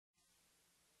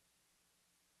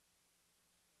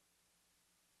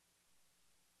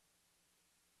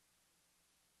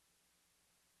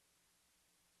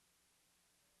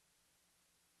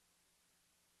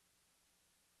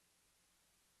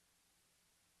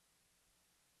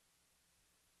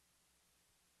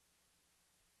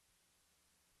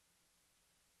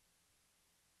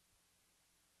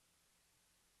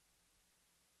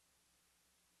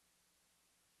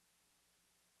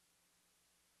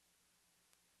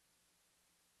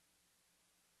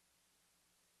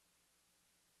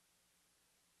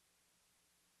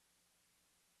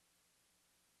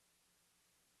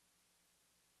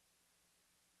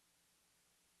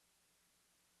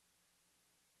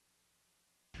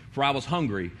For I was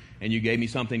hungry, and you gave me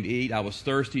something to eat. I was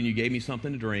thirsty, and you gave me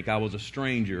something to drink. I was a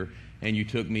stranger, and you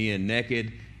took me in.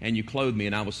 Naked, and you clothed me,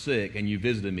 and I was sick, and you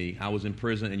visited me. I was in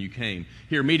prison, and you came.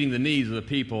 Here, meeting the needs of the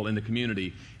people in the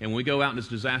community. And when we go out in this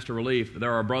disaster relief,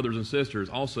 there are brothers and sisters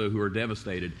also who are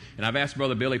devastated. And I've asked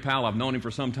Brother Billy Powell, I've known him for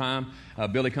some time.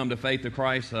 Billy come to faith of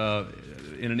Christ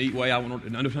in a neat way. I want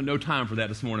no time for that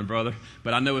this morning, brother,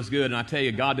 but I know it's good. And I tell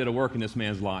you, God did a work in this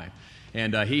man's life.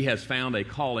 And he has found a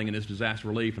calling in this disaster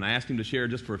relief. And I asked him to share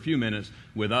just for a few minutes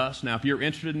with us. Now, if you're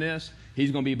interested in this,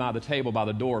 he's going to be by the table, by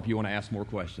the door, if you want to ask more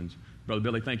questions. Brother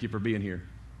Billy, thank you for being here.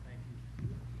 Thank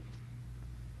you.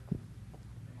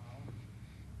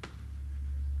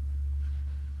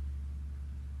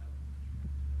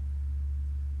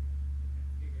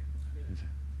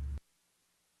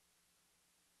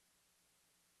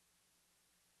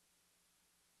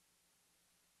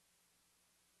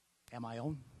 Am I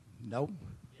on? No?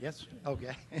 Yes?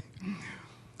 Okay.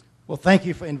 Well, thank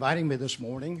you for inviting me this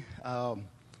morning.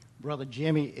 Brother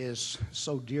Jimmy is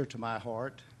so dear to my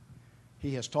heart.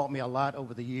 He has taught me a lot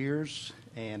over the years,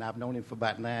 and I've known him for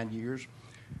about 9 years.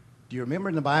 Do you remember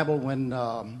in the Bible when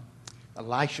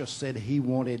Elisha said he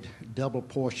wanted double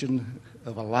portion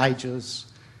of Elijah's?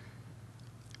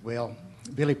 Well,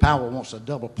 Billy Powell wants a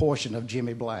double portion of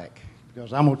Jimmy Black,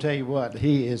 because I'm going to tell you what,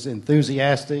 he is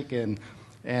enthusiastic and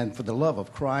for the love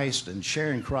of Christ and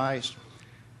sharing Christ,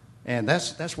 and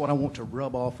that's what I want to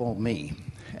rub off on me.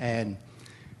 And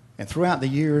throughout the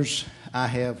years, I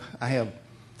have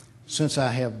since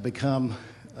I have become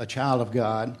a child of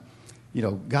God, you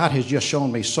know, God has just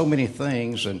shown me so many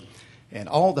things, and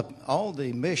all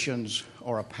the missions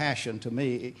are a passion to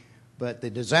me, but the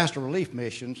disaster relief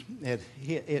missions,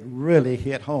 it really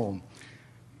hit home.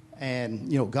 And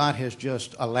you know, God has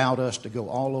just allowed us to go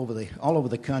all over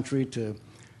the country to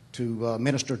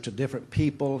minister to different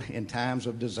people in times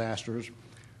of disasters.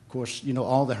 Of course, you know,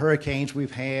 all the hurricanes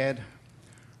we've had,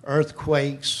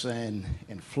 earthquakes and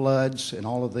floods and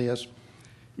all of this.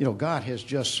 You know, God has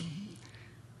just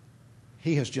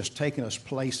taken us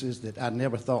places that I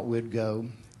never thought we'd go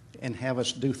and have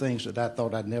us do things that I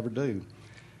thought I'd never do.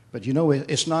 But you know,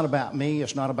 it's not about me,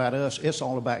 it's not about us, it's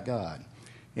all about God.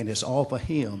 And it's all for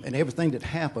Him. And everything that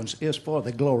happens is for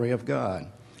the glory of God.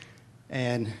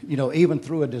 And, you know, even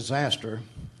through a disaster,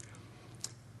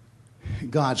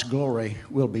 God's glory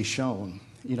will be shown.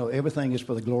 You know, everything is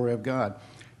for the glory of God.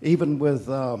 Even with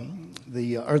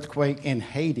the earthquake in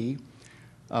Haiti,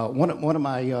 one of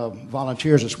my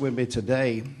volunteers that's with me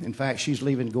today, in fact, she's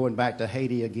going back to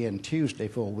Haiti again Tuesday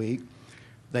for a week.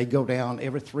 They go down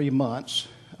every 3 months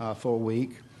for a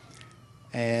week.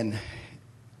 And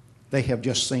they have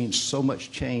just seen so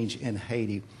much change in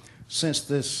Haiti. Since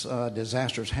this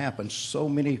disaster has happened, so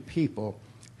many people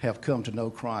have come to know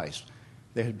Christ.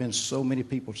 There have been so many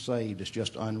people saved. It's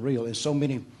just unreal. And so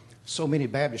many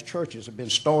Baptist churches have been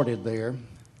started there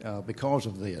because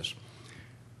of this.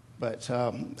 But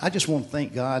I just want to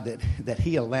thank God that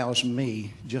He allows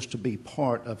me just to be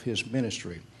part of His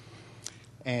ministry.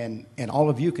 And all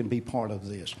of you can be part of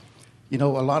this. You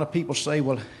know, a lot of people say,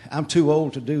 well, I'm too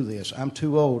old to do this. I'm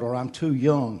too old, or I'm too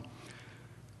young.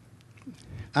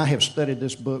 I have studied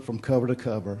this book from cover to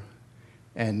cover,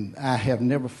 and I have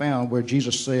never found where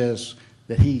Jesus says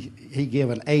that he gave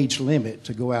an age limit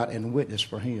to go out and witness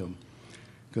for Him,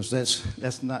 because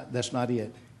that's not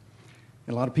it. And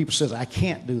a lot of people says, I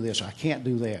can't do this, I can't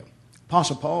do that.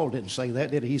 Apostle Paul didn't say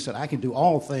that, did he? He said, I can do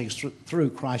all things through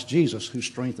Christ Jesus who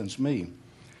strengthens me.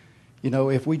 You know,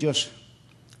 if we just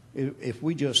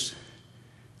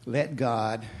let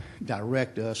God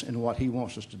direct us in what He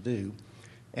wants us to do,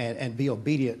 and be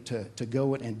obedient to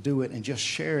go it and do it, and just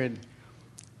sharing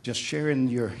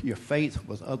your faith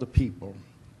with other people.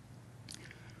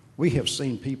 We have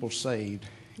seen people saved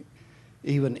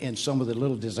even in some of the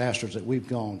little disasters that we've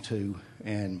gone to,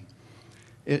 and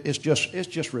it's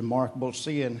just remarkable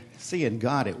seeing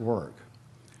God at work.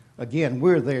 Again,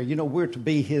 we're there. You know, we're to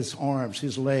be His arms,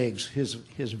 His legs, His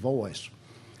voice.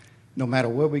 No matter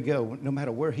where we go, no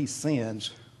matter where He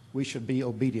sends, we should be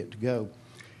obedient to go.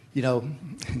 You know,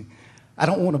 I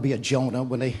don't want to be a Jonah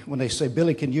when they say,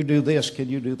 Billy, can you do this? Can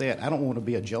you do that? I don't want to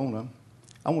be a Jonah.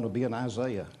 I want to be an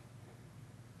Isaiah.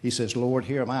 He says, Lord,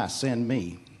 here am I, send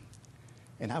me.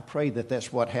 And I pray that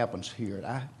that's what happens here.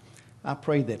 I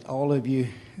pray that all of you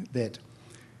that,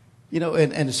 you know,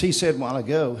 and as he said a while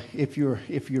ago, if you're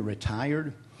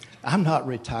retired, I'm not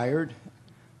retired.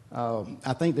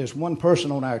 I think there's one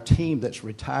person on our team that's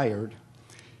retired,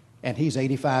 and he's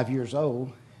 85 years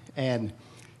old, and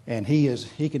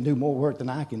he can do more work than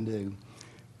I can do.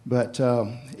 But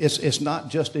it's not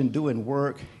just in doing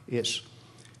work. It's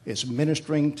It's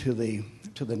ministering to the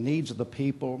needs of the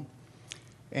people.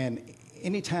 And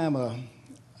anytime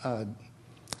a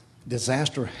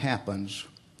disaster happens,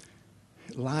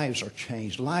 lives are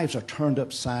changed. Lives are turned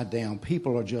upside down.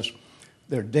 People are just,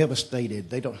 they're devastated.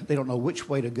 They don't know which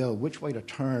way to go, which way to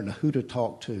turn, who to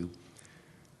talk to.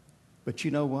 But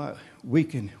you know what? We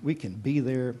can be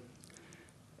there,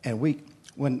 and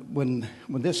when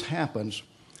this happens,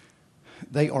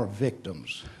 they are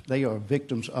victims. They are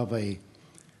victims of a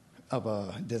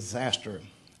disaster.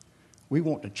 We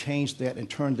want to change that and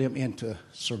turn them into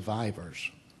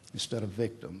survivors instead of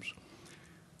victims.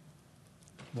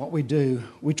 What we do,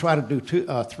 we try to do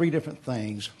three different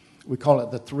things. We call it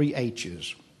the 3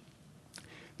 H's.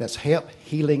 That's help,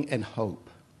 healing, and hope.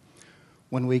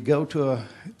 When we go to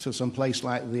some place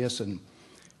like this and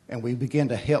we begin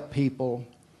to help people,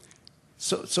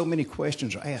 so many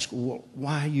questions are asked. Well,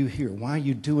 why are you here? Why are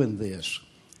you doing this?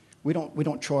 We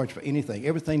don't charge for anything.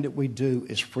 Everything that we do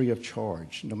is free of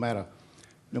charge, no matter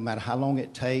how long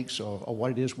it takes or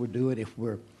what it is we're doing.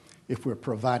 If we're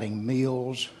providing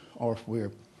meals, or if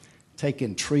we're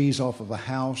taking trees off of a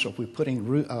house, or if we're putting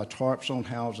tarps on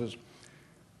houses,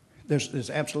 there's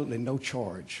absolutely no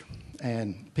charge.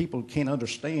 And people can't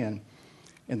understand,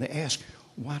 and they ask,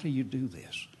 why do you do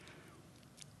this?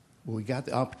 Well, we got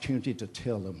the opportunity to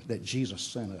tell them that Jesus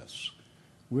sent us.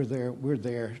 We're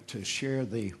there to share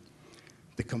the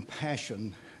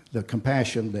compassion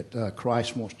that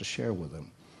Christ wants to share with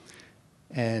them.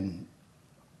 And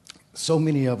so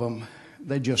many of them,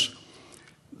 they just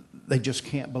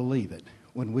can't believe it.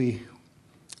 When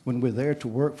we're there to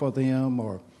work for them,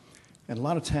 and a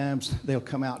lot of times they'll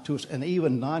come out to us, and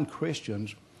even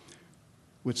non-Christians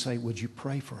would say, would you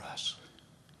pray for us?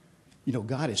 You know,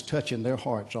 God is touching their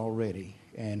hearts already,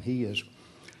 and He is,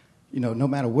 no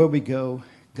matter where we go,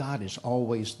 God is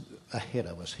always ahead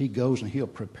of us. He goes and He'll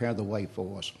prepare the way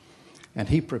for us, and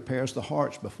He prepares the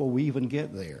hearts before we even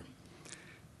get there.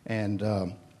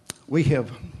 And we have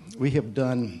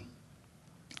done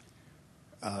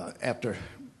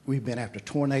we've been after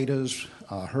tornadoes,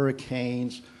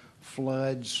 hurricanes,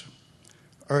 floods,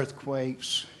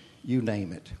 earthquakes, you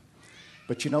name it.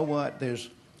 But you know what?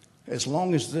 As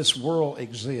long as this world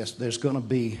exists, there's going to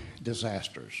be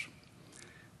disasters.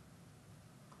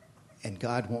 And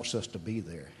God wants us to be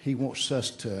there. He wants us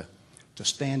to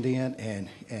stand in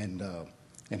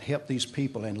and help these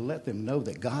people and let them know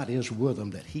that God is with them,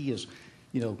 that He is,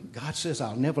 God says,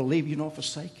 I'll never leave you nor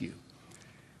forsake you.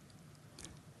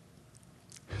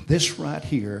 This right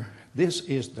here, this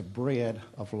is the bread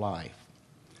of life.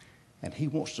 And He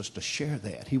wants us to share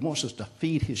that. He wants us to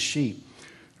feed His sheep.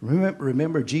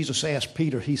 Remember, Jesus asked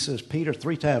Peter, He says, Peter,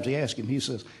 3 times He asked him, He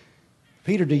says,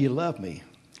 Peter, do you love me?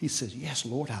 He says, yes,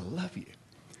 Lord, I love you.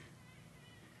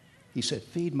 He said,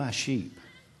 feed my sheep.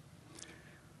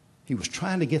 He was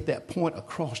trying to get that point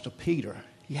across to Peter.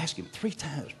 He asked him 3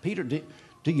 times, Peter, do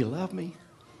you love me?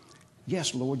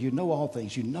 Yes, Lord, you know all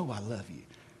things. You know I love you.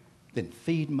 Then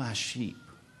feed my sheep.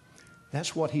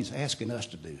 That's what He's asking us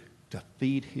to do, to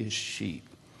feed His sheep.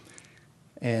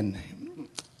 And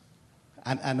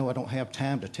I know I don't have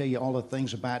time to tell you all the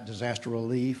things about disaster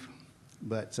relief,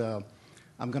 but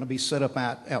I'm going to be set up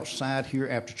outside here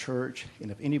after church, and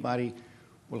if anybody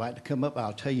would like to come up,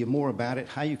 I'll tell you more about it,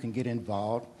 how you can get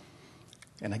involved.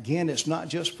 And again, it's not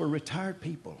just for retired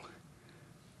people.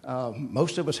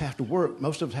 Most of us have to work.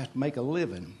 Most of us have to make a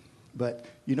living. But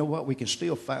you know what? We can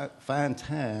still find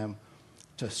time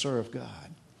to serve God.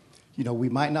 We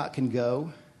might not can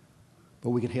go,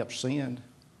 but we can help send.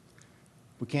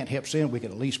 We can't help send. We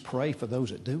can at least pray for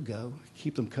those that do go.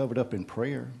 Keep them covered up in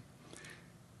prayer.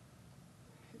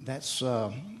 That's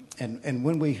and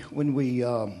when we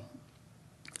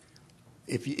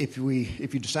if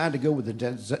you decide to go with the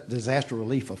disaster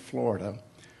relief of Florida,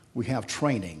 we have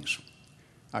trainings.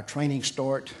 Our trainings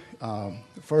start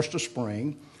first of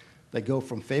spring. They go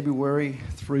from February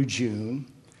through June,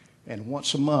 and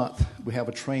once a month we have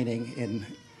a training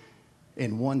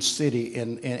in one city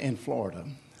in Florida.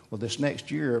 Well, this next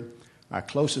year, our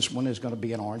closest one is going to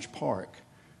be in Orange Park.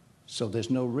 So there's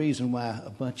no reason why a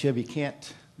bunch of you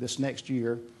can't this next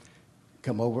year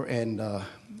come over and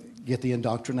get the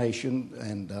indoctrination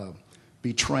and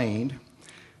be trained.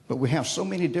 But we have so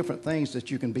many different things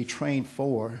that you can be trained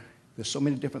for. There's so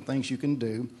many different things you can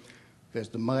do. There's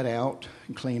the mud out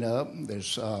and clean up.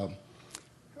 There's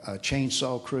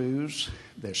chainsaw crews.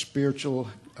 There's spiritual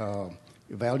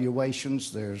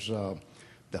evaluations. There's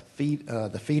the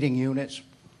feeding units.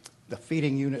 The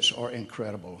feeding units are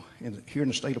incredible. Here in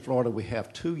the state of Florida, we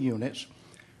have 2 units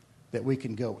that we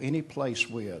can go any place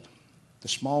with. The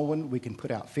small one, we can put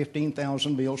out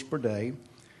 15,000 meals per day.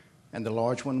 And the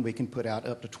large one, we can put out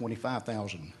up to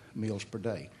 25,000 meals per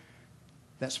day.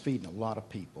 That's feeding a lot of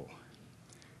people.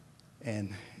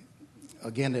 And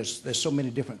again, there's so many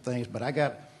different things, but I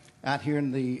got out here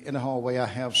in the hallway, I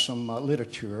have some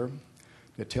literature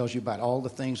that tells you about all the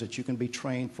things that you can be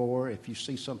trained for if you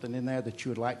see something in there that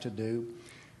you would like to do.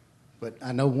 But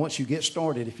I know once you get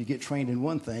started, if you get trained in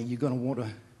one thing, you're going to want to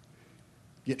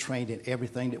get trained in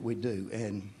everything that we do,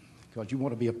 and because you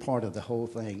want to be a part of the whole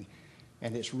thing.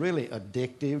 And it's really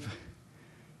addictive.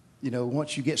 You know,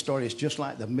 once you get started, it's just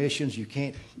like the missions. You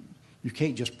can't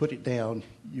just put it down.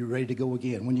 You're ready to go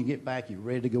again. When you get back, you're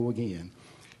ready to go again.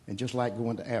 And just like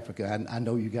going to Africa, I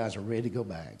know you guys are ready to go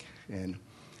back.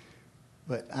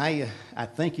 But I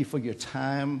thank you for your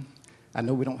time. I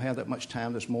know we don't have that much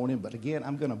time this morning, but again,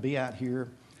 I'm going to be out here,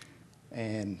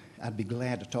 and I'd be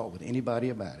glad to talk with anybody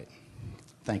about it.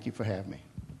 Thank you for having me.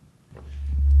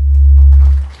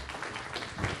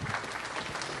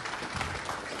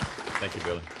 Thank you,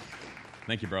 Billy.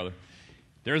 Thank you, brother.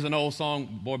 There's an old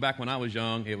song, boy, back when I was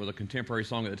young, it was a contemporary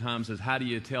song at the time, says, how do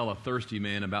you tell a thirsty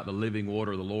man about the living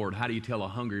water of the Lord? How do you tell a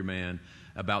hungry man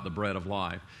about the bread of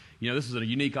life? You know, this is a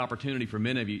unique opportunity for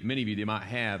many of you that might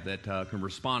have that can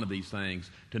respond to these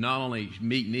things, to not only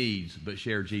meet needs, but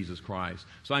share Jesus Christ.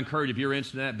 So I encourage, if you're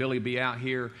interested in that, Billy will be out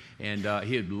here, and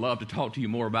he'd love to talk to you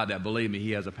more about that. Believe me,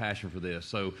 he has a passion for this.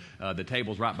 So the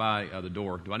table's right by the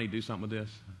door. Do I need to do something with this?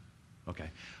 Okay.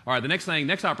 All right, the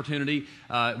next opportunity,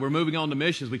 we're moving on to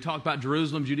missions. We talked about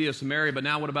Jerusalem, Judea, Samaria, but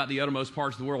now what about the uttermost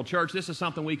parts of the world? Church, this is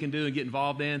something we can do and get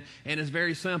involved in, and it's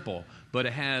very simple, but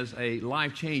it has a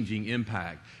life-changing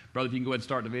impact. Brother, if you can go ahead and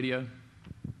start the video.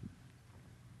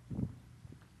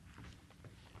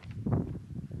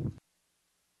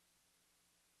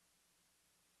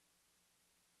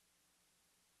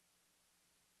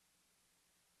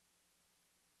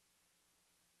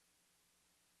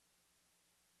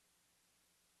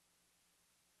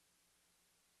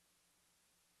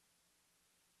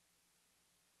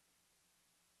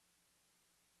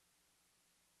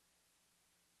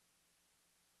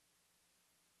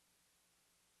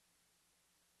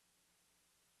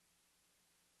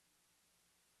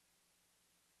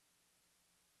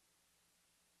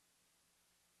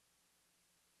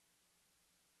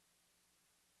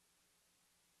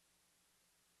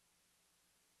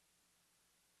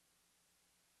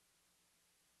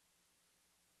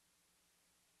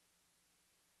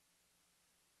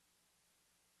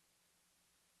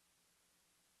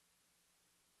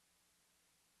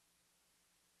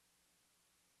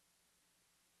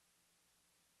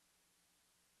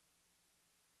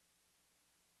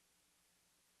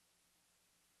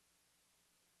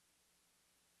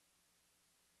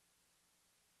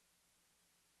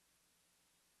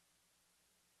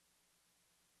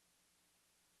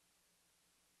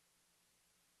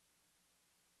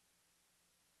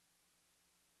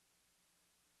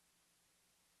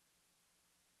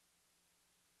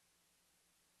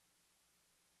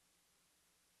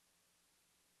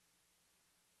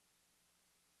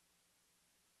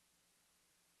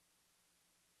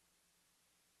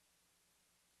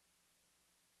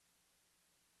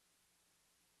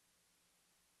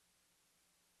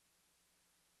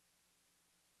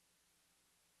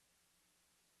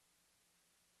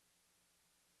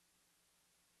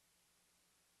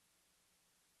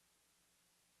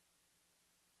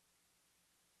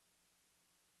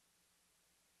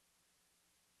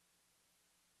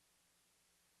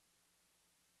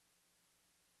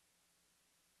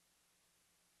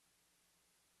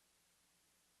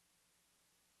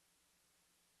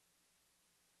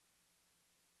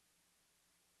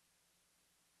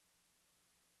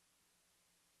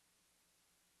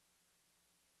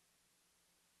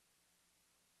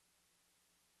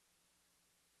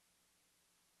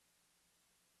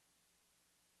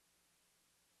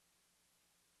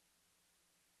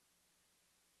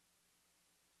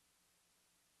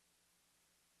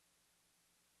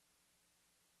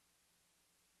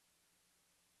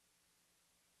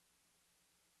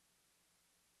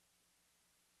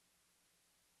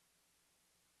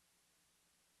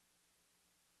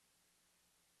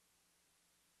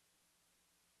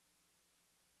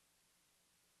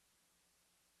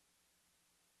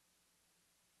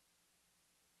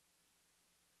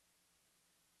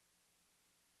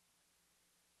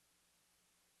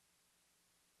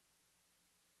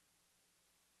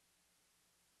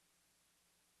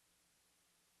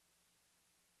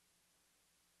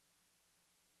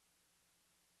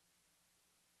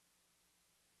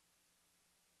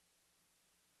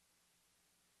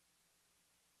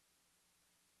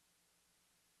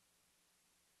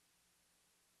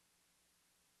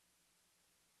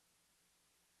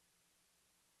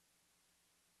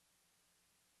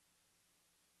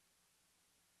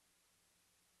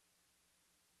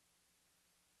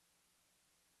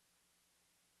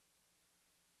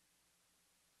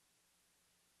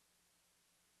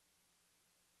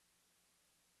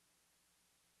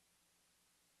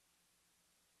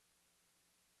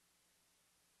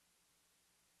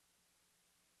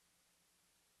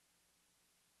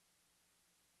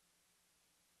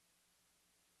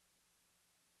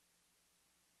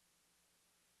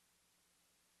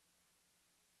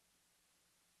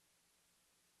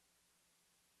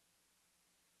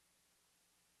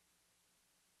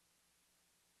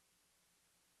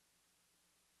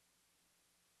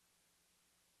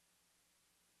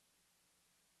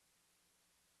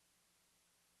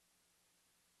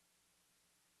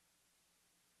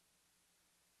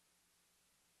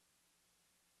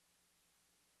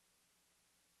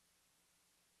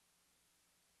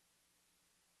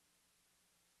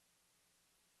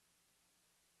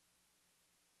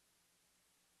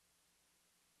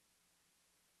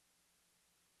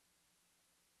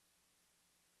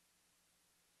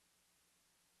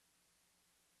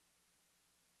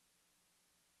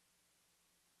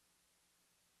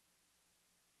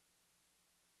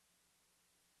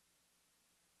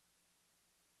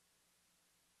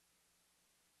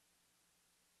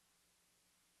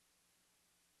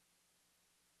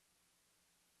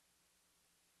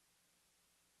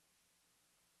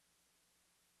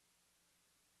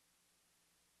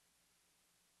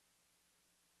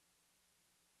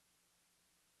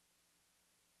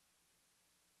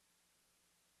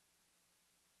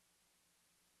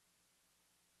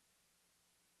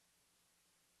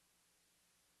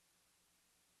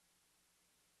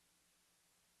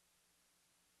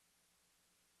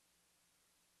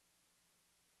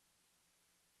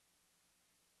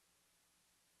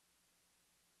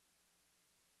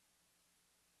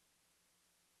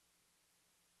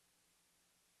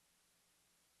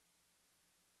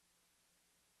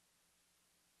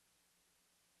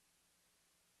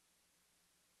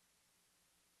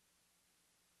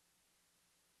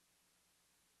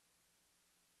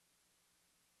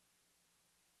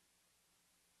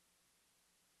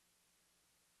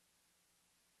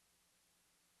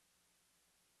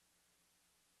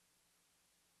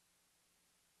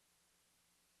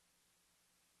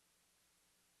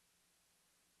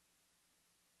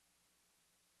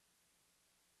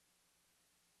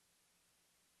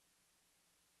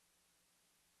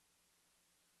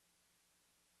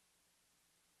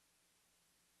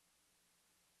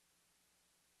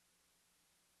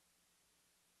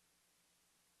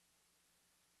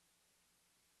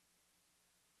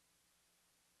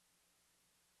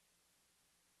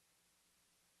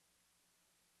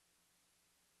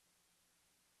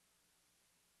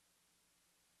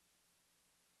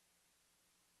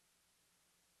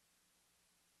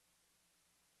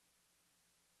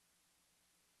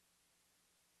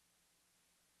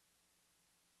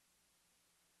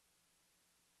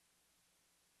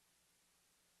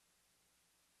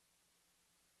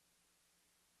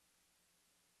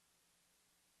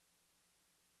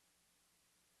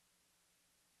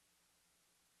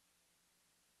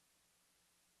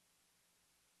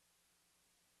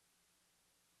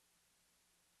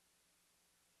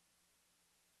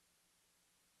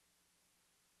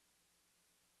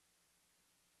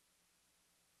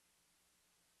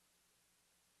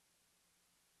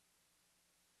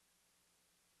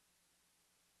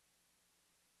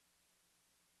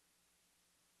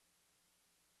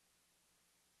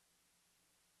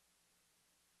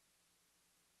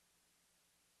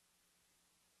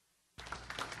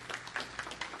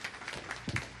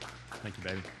 Thank you,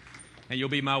 baby. And you'll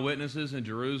be my witnesses in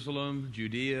Jerusalem,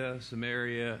 Judea,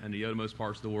 Samaria, and the uttermost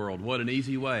parts of the world. What an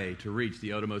easy way to reach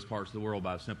the uttermost parts of the world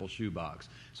by a simple shoebox.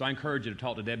 So I encourage you to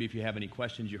talk to Debbie if you have any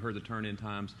questions. You heard the turn-in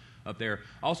times up there.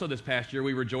 Also this past year,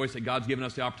 we rejoice that God's given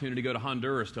us the opportunity to go to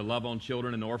Honduras to love on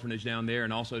children in the orphanage down there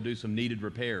and also do some needed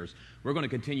repairs. We're going to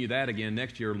continue that again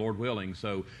next year, Lord willing.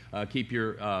 So keep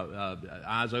your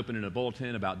eyes open in a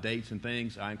bulletin about dates and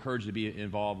things. I encourage you to be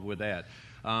involved with that.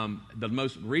 The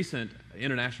most recent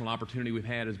international opportunity we've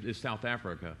had is South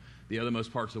Africa, the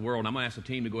othermost parts of the world. And I'm going to ask the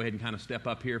team to go ahead and kind of step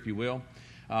up here, if you will.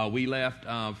 We left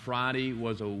Friday,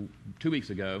 was 2 weeks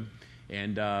ago,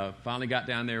 and finally got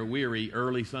down there weary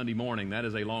early Sunday morning. That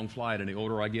is a long flight, and the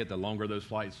older I get, the longer those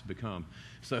flights become.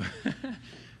 So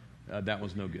that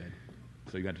was no good.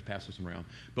 So you got to pass this around.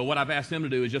 But what I've asked them to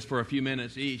do is just for a few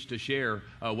minutes each to share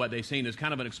what they've seen. It's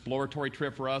kind of an exploratory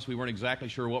trip for us. We weren't exactly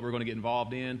sure what we were going to get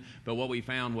involved in, but what we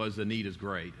found was the need is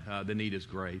great. The need is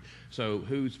great. So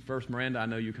who's first? Miranda, I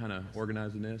know you're kind of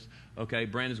organizing this. Okay,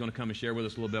 Brandon's going to come and share with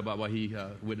us a little bit about what he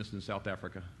witnessed in South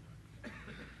Africa.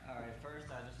 All right, first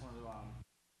I just wanted to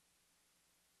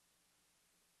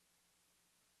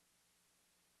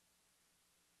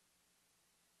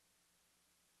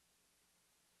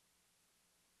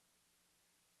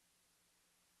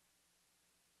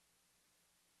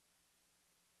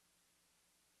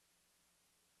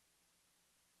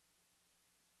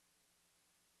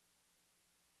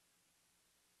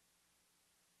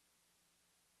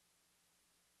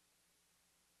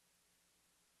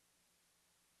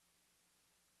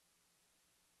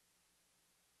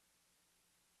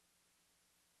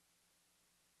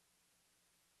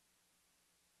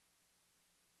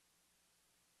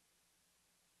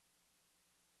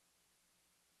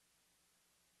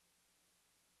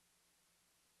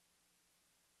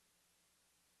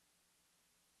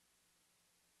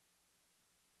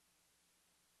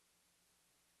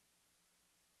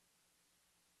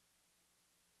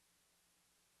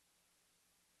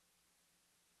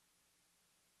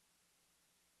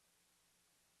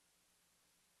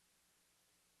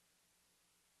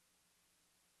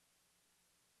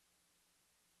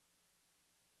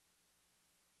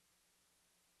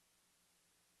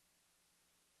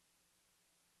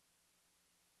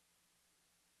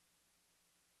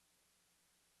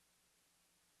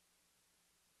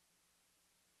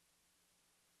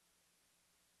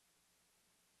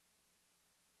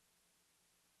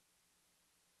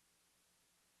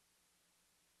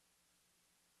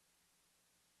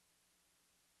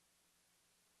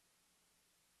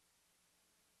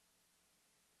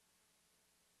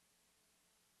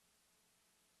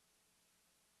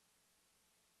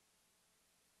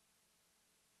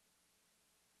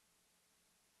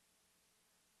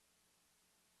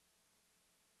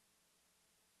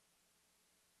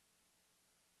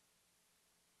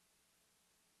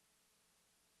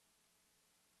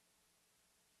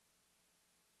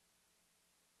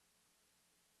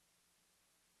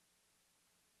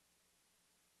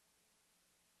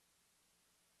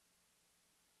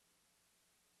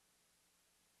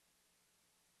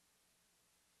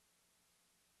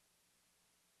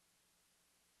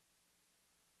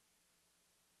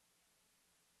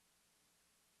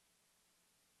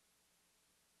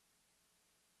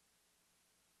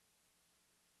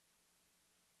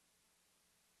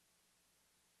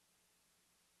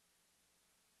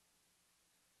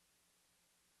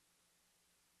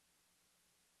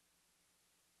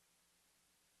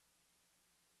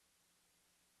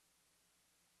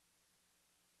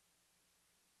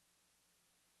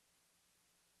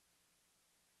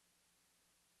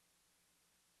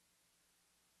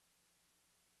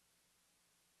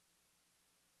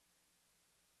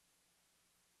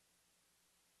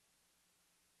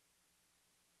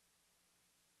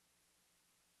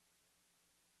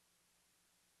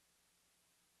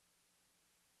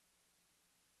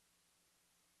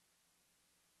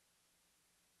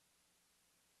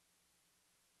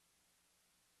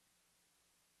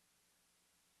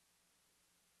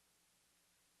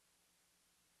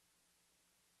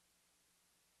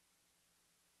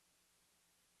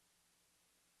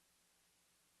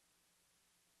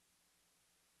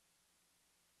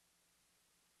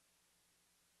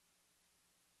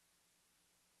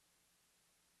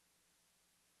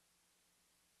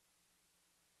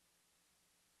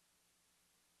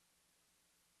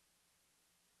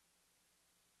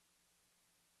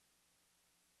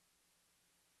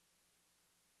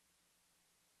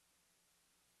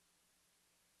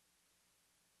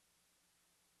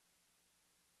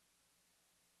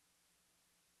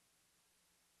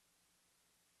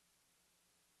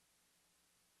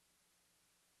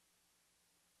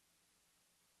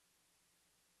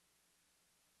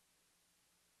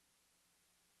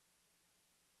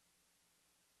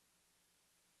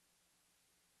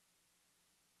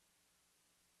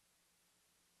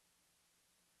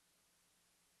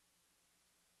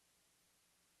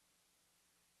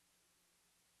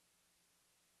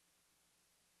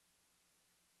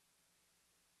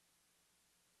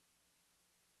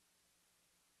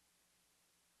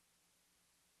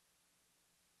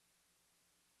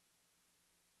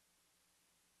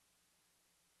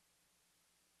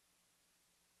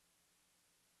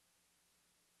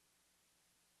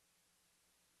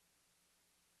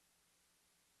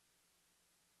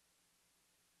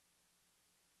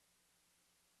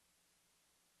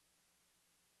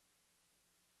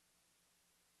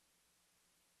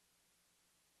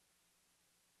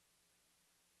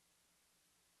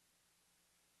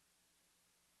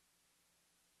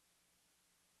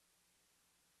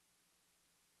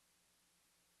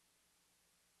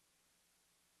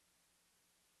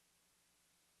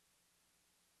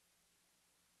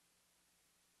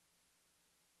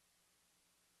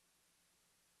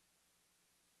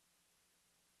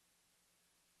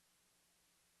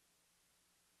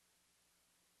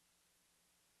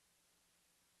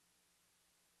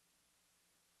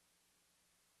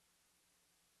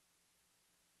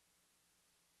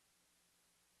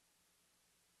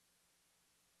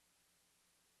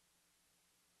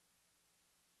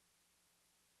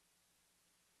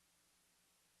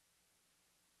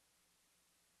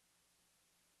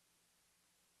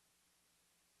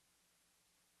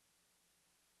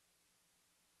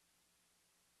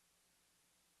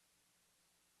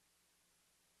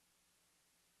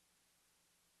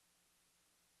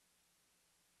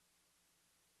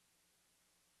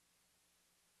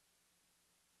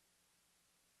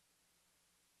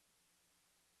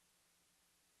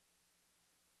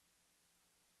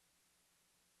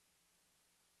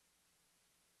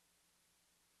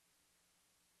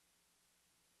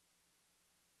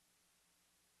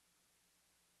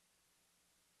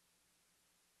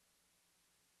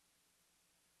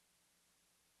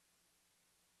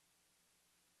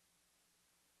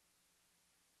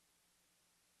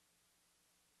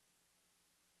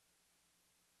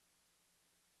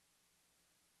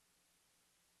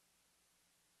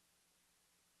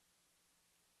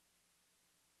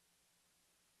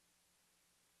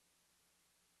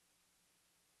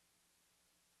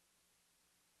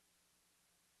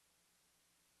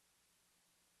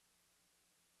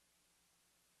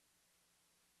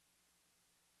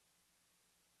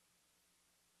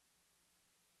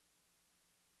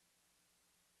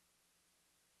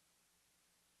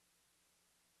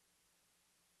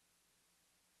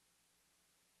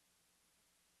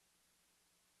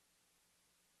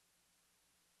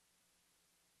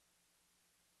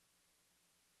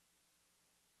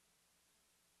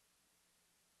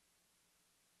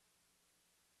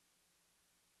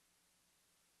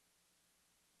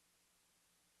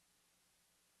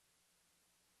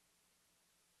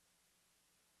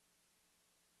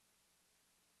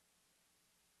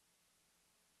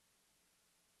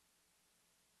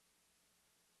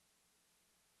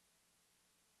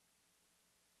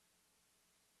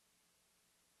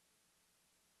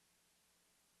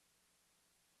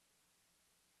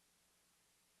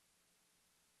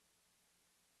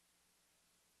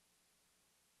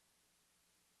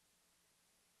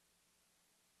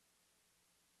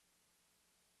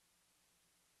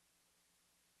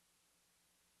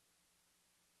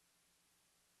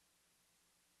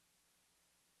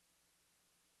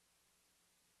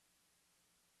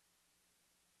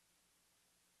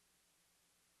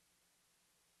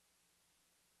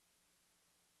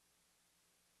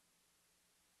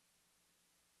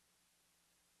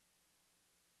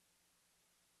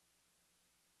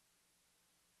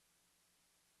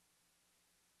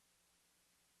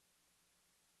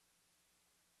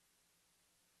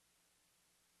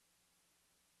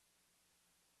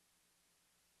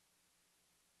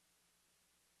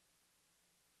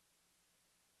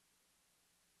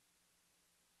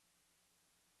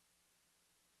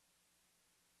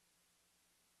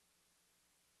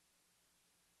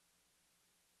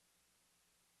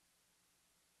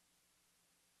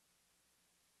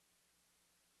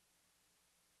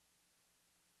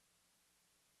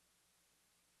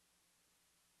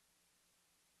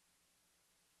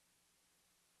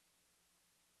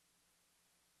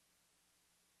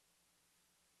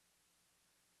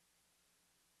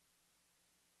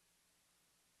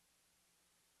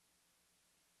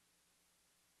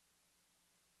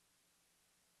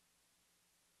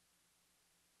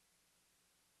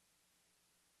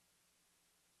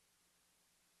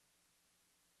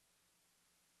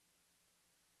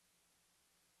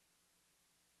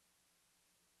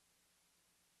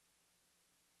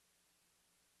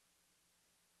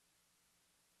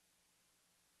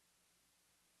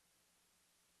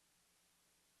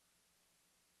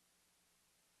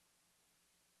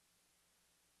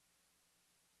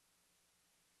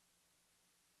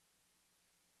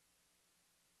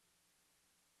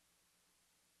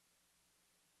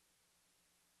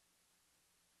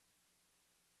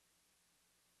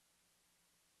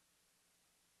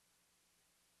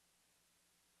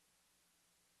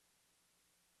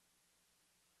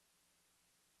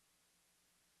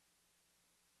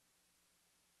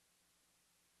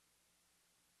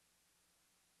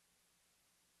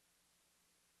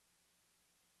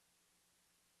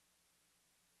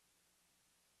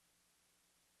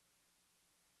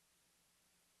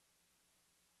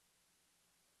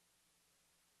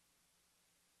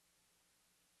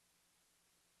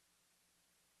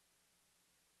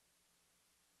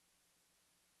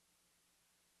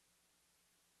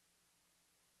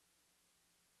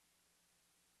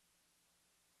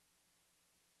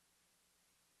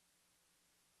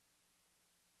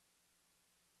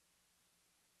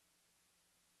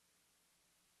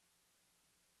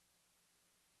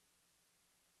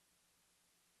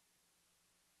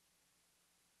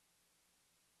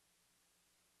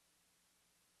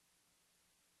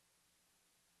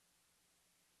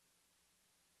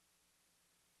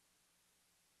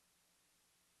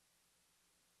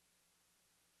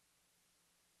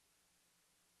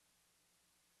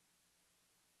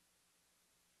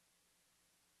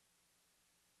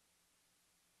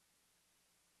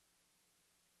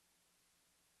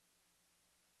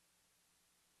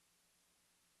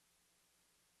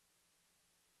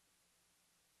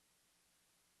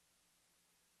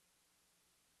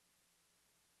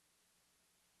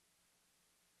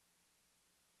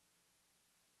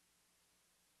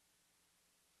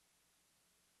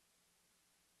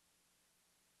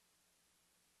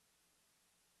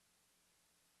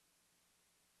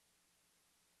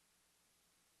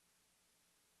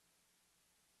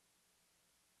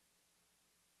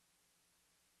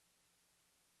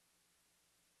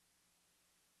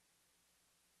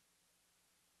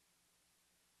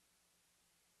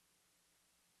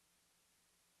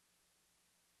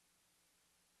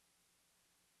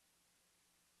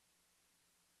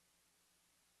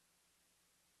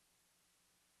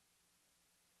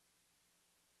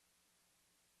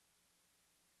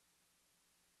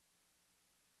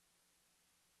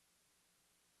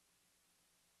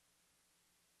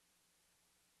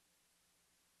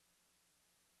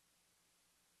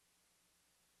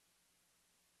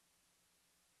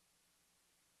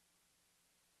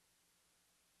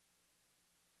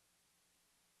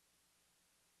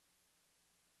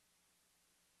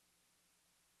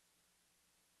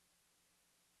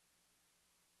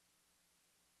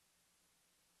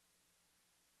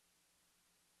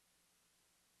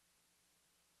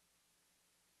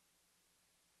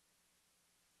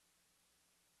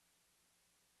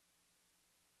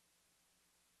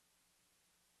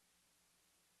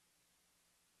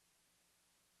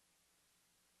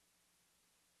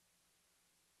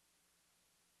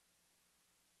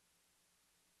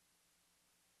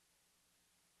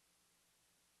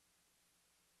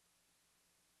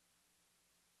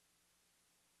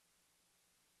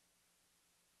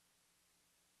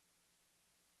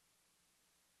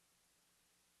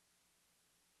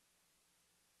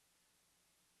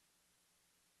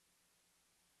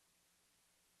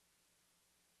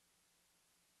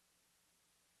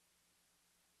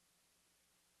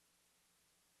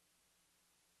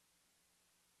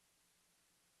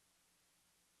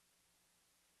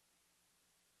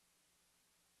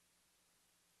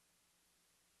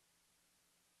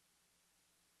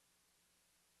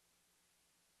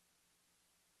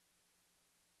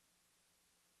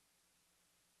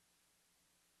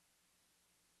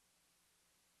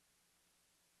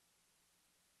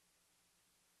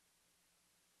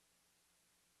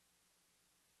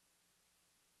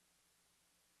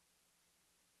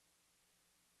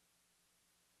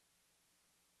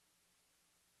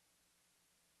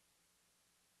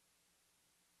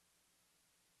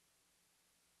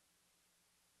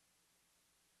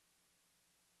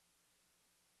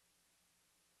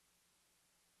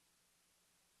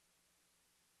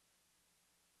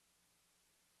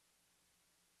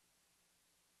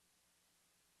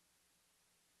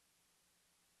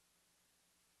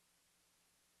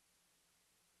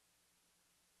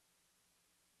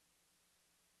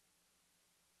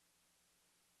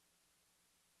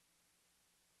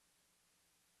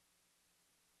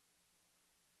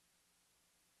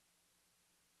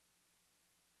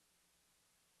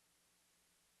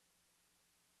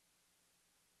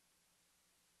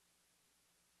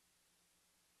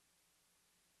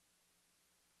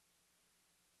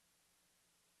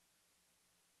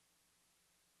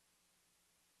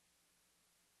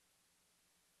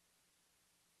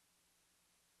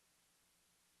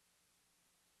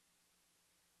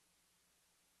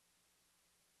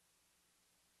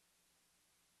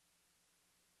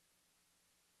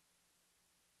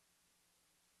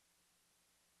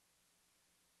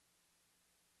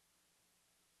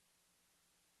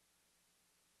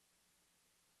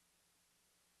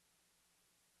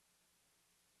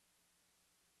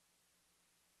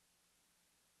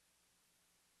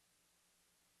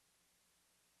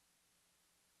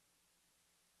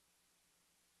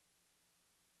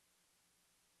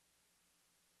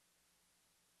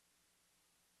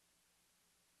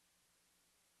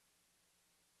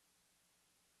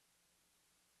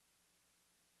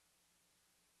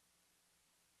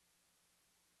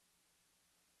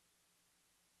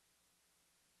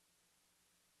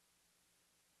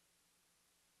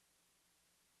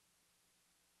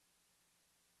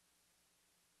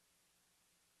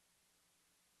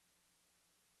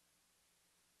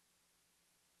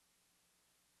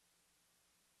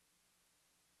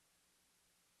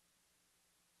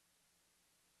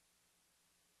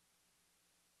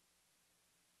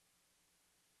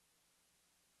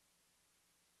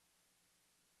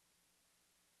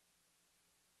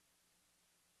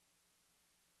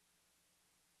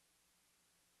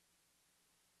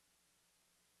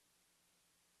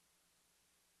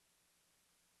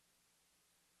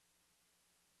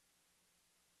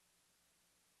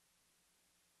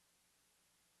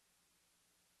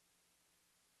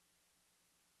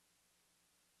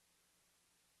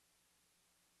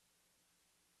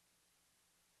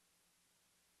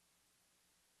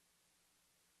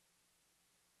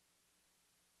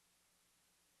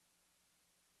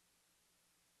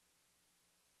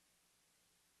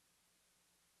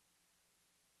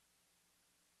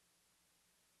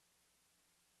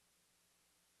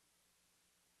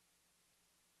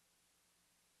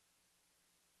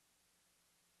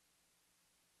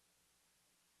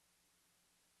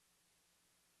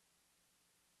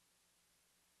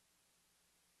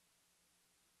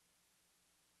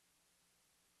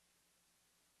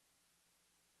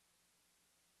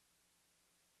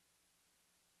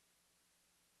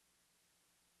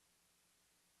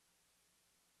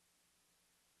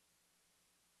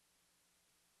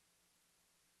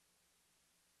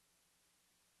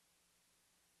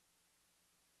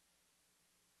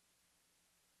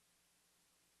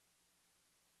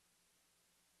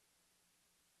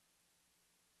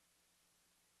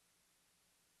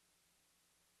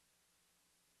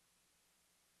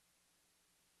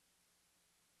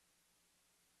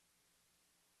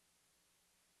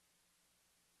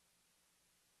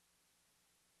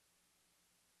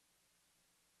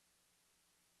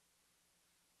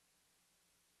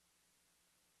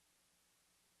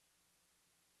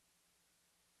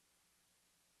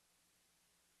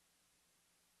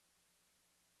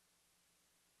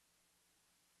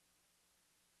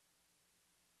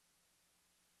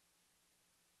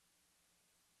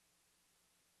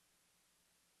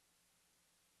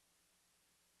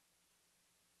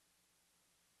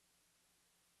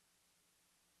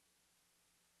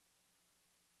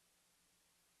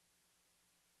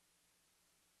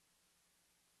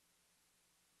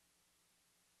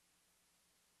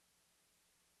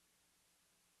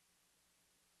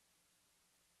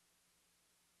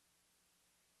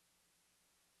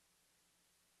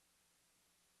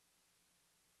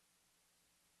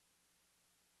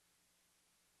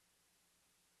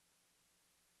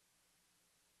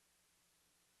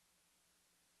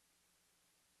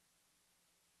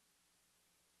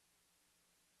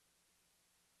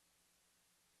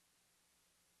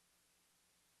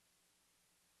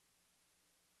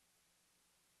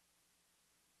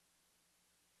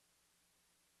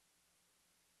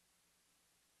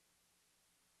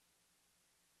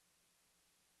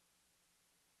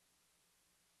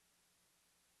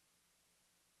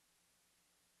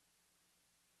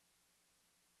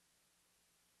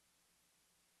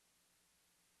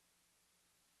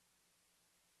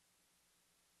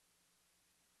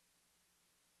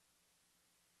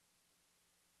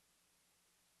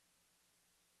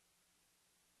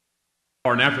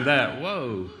And after that,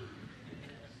 whoa.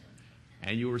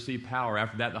 And you will receive power.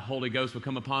 After that, the Holy Ghost will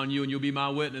come upon you, and you'll be my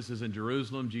witnesses in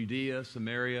Jerusalem, Judea,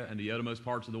 Samaria, and the uttermost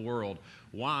parts of the world.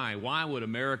 Why? Why would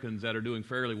Americans that are doing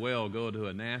fairly well go to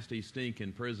a nasty,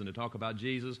 stinking prison to talk about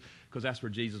Jesus? Because that's where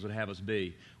Jesus would have us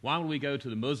be. Why would we go to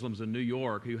the Muslims in New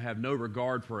York who have no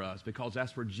regard for us? Because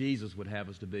that's where Jesus would have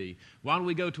us to be. Why would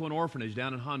we go to an orphanage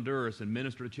down in Honduras and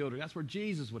minister to children? That's where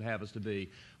Jesus would have us to be.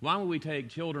 Why would we take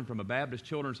children from a Baptist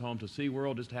children's home to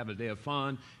SeaWorld just to have a day of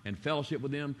fun and fellowship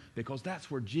with them? Because that's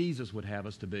where Jesus would have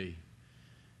us to be.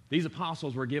 These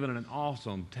apostles were given an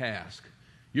awesome task.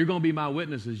 You're going to be my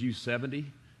witnesses, you 70,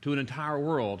 to an entire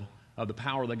world of the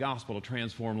power of the gospel to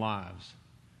transform lives.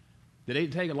 They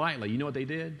didn't take it lightly. You know what they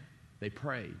did? They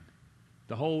prayed.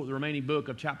 The remaining book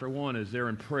of chapter 1 is there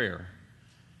in prayer.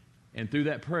 And through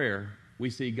that prayer, we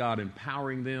see God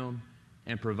empowering them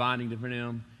and providing for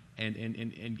them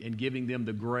and giving them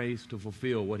the grace to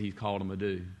fulfill what He's called them to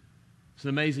do. It's an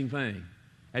amazing thing.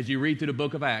 As you read through the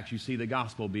book of Acts, you see the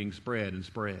gospel being spread and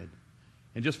spread.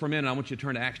 And just for a minute, I want you to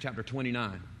turn to Acts chapter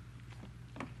 29.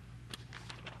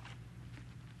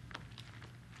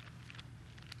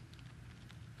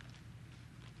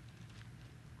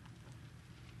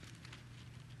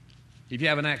 If you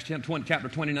have an Acts chapter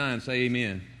 29, say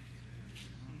amen.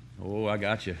 Oh, I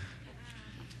got you.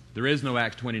 There is no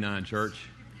Acts 29, church.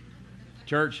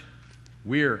 Church,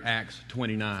 we're Acts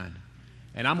 29.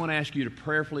 And I'm going to ask you to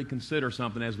prayerfully consider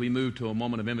something as we move to a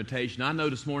moment of invitation. I know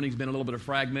this morning's been a little bit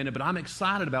fragmented, but I'm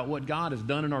excited about what God has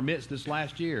done in our midst this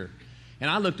last year. And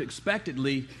I looked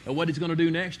expectantly at what He's going to do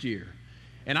next year.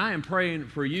 And I am praying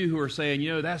for you who are saying, you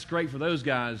know, that's great for those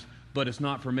guys, but it's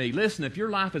not for me. Listen, if your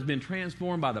life has been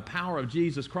transformed by the power of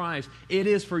Jesus Christ, it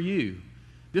is for you.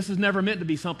 This is never meant to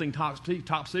be something top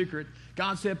secret.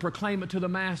 God said, proclaim it to the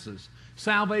masses.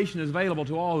 Salvation is available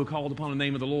to all who called upon the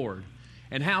name of the Lord.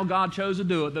 And how God chose to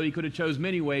do it, though He could have chose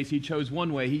many ways, He chose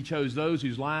one way. He chose those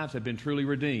whose lives have been truly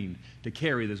redeemed to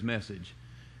carry this message.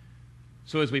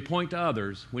 So as we point to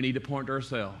others, we need to point to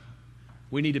ourselves.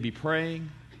 We need to be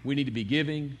praying, we need to be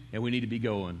giving, and we need to be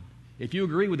going. If you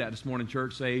agree with that this morning,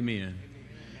 church, say amen.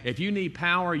 If you need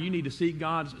power, you need to seek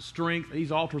God's strength,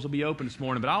 these altars will be open this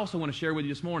morning. But I also want to share with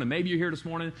you this morning, maybe you're here this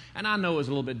morning, and I know it's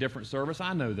a little bit different service,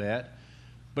 I know that.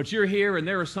 But you're here and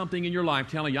there is something in your life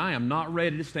telling you, I am not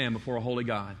ready to stand before a holy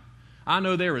God. I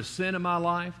know there is sin in my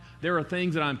life. There are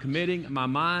things that I'm committing. My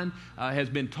mind has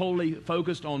been totally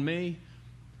focused on me.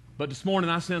 But this morning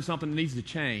I sense something that needs to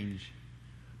change.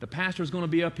 The pastor is going to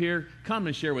be up here. Come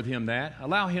and share with him that.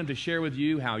 Allow him to share with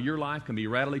you how your life can be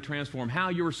radically transformed, how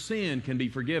your sin can be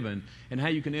forgiven, and how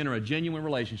you can enter a genuine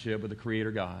relationship with the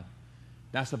Creator God.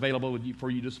 That's available for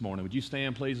you this morning. Would you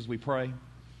stand, please, as we pray?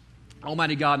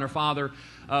 Almighty God and our Father,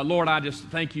 Lord, I just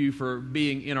thank You for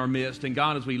being in our midst. And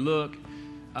God, as we look,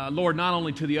 Lord, not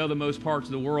only to the othermost parts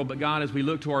of the world, but God, as we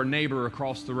look to our neighbor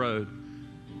across the road.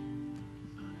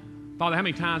 Father, how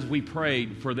many times have we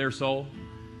prayed for their soul?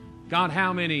 God,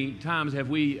 how many times have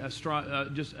we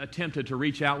just attempted to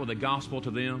reach out with the gospel to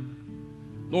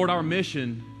them? Lord, our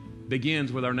mission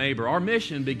begins with our neighbor. Our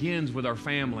mission begins with our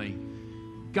family.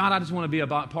 God, I just want to be a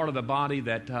part of the body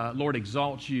that, Lord,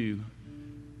 exalts You,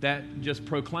 that just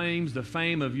proclaims the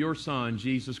fame of Your Son,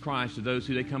 Jesus Christ, to those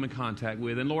who they come in contact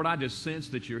with. And Lord, I just sense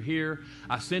that You're here.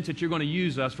 I sense that You're going to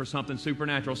use us for something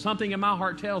supernatural. Something in my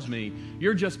heart tells me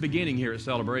You're just beginning here at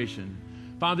Celebration.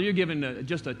 Father, You're giving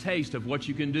just a taste of what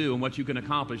You can do and what You can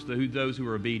accomplish to those who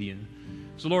are obedient.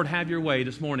 So Lord, have Your way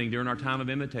this morning during our time of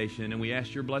invitation, and we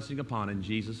ask Your blessing upon it in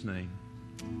Jesus' name.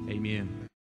 Amen.